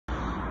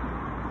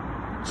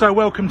So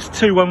welcome to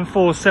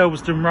 214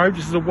 Selsdon Road.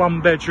 This is a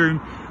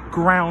one-bedroom,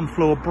 ground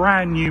floor,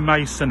 brand new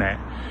masonette.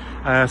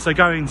 So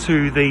going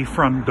to the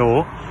front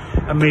door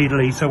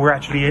immediately, so we're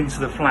actually into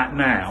the flat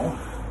now.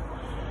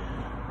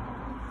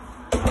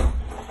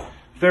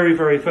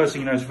 First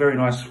thing you know, it's very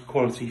nice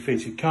quality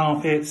fitted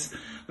carpets.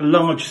 A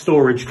large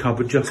storage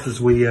cupboard just as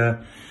we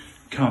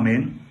come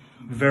in.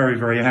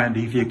 Very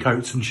handy for your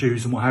coats and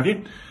shoes and what have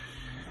you.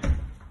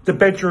 The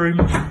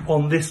bedroom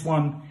on this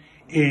one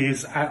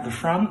is at the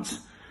front.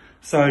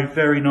 So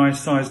very nice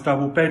sized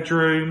double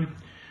bedroom.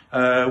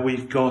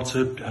 We've got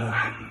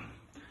a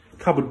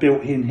cupboard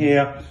built in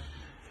here,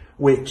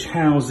 which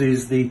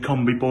houses the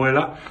combi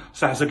boiler.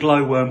 So that's a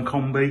glowworm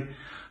combi.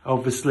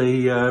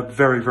 Obviously,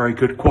 very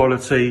good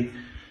quality,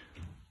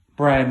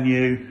 brand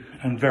new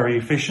and very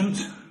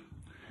efficient.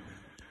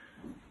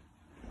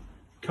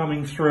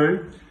 Coming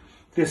through,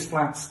 this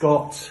flat's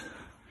got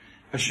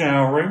a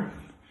shower room.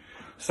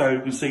 So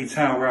you can see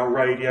towel rail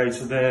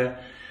radiator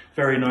there.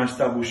 Very nice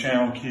double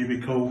shower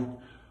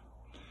cubicle.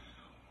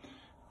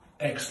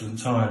 Excellent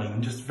tiling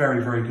and just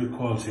very good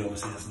quality.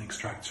 Obviously there's an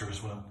extractor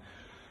as well.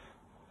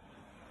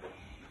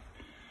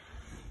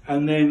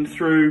 And then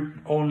through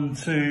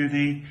onto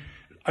the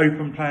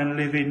open plan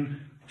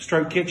living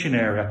stroke kitchen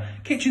area.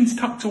 Kitchen's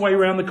tucked away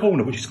around the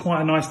corner, which is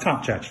quite a nice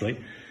touch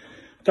actually.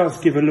 Does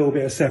give a little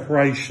bit of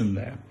separation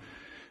there.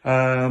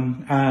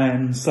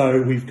 And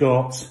so we've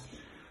got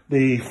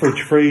the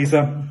fridge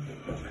freezer,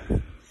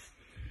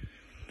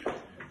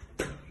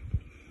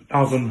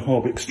 oven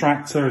hob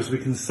extractor, as we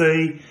can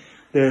see.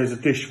 There's a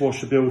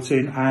dishwasher built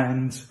in,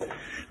 and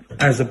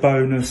as a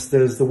bonus,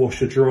 there's the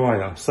washer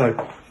dryer.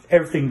 So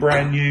everything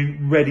brand new,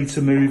 ready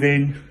to move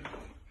in.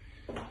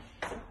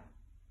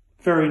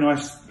 Very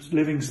nice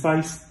living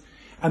space.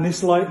 And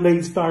this light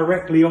leads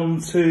directly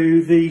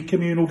onto the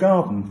communal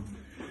garden.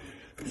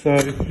 So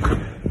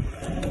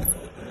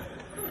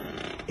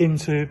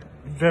into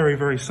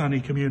very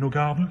sunny communal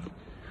garden.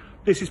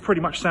 This is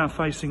pretty much south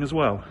facing as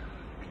well.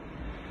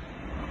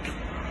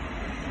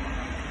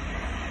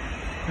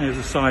 There's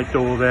a side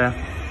door there.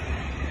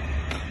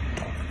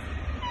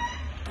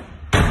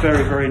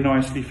 Very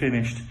nicely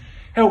finished.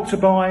 Help to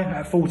buy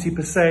at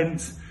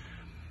 40%.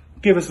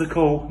 Give us a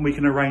call and we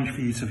can arrange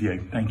for you to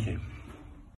view. Thank you.